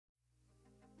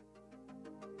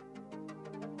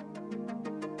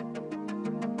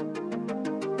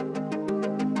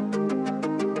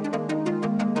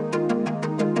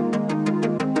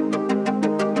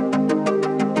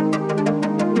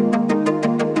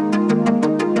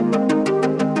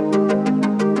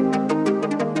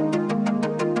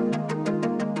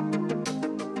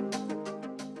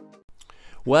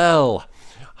Well,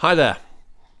 hi there,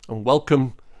 and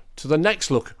welcome to the next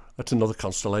look at another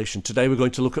constellation. Today we're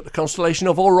going to look at the constellation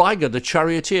of Auriga the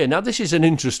Charioteer. Now this is an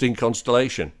interesting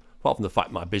constellation, apart from the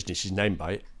fact my business is named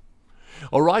by it.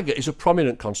 Auriga is a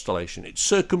prominent constellation. It's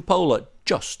circumpolar,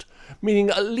 just, meaning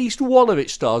at least one of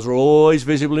its stars are always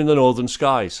visible in the northern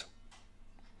skies.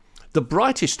 The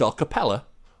brightest star, Capella,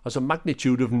 has a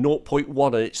magnitude of 0.1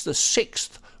 and it's the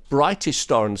sixth brightest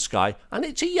star in the sky, and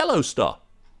it's a yellow star.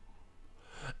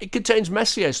 It contains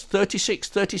Messiers 36,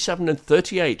 37 and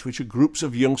 38, which are groups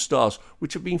of young stars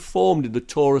which have been formed in the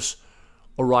Taurus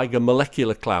Auriga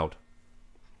molecular cloud.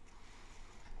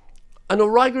 And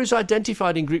Auriga is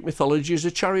identified in Greek mythology as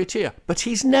a charioteer, but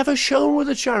he's never shown with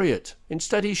a chariot.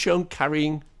 Instead, he's shown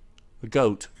carrying a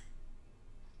goat.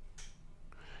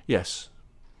 Yes,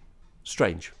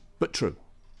 strange, but true.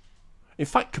 In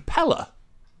fact, Capella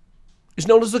is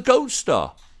known as the goat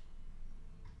star,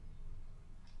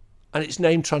 and its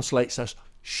name translates as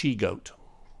she-goat.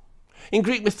 In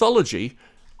Greek mythology,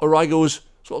 Auriga was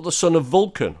sort of the son of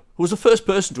Vulcan, who was the first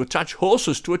person to attach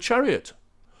horses to a chariot.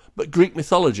 But Greek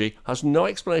mythology has no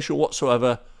explanation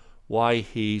whatsoever why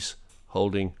he's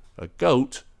holding a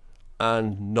goat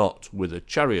and not with a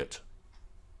chariot.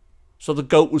 So the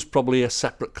goat was probably a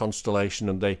separate constellation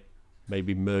and they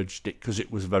maybe merged it because it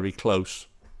was very close.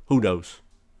 Who knows?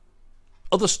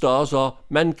 Other stars are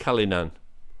Menkalinnan,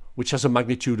 which has a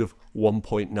magnitude of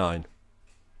 1.9.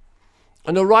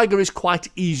 And Auriga is quite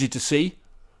easy to see.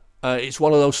 It's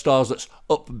one of those stars that's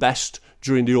up best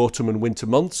during the autumn and winter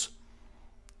months.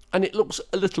 And it looks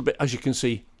a little bit, as you can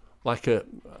see, like a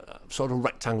sort of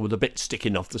rectangle with a bit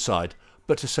sticking off the side.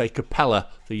 But to say Capella,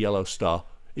 the yellow star,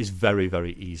 is very,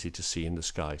 very easy to see in the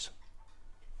skies.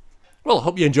 Well, I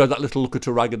hope you enjoyed that little look at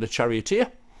Auriga the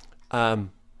Charioteer,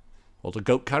 or the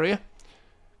goat carrier.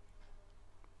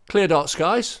 Clear dark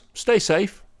skies, stay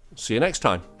safe, see you next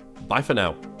time. Bye for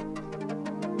now.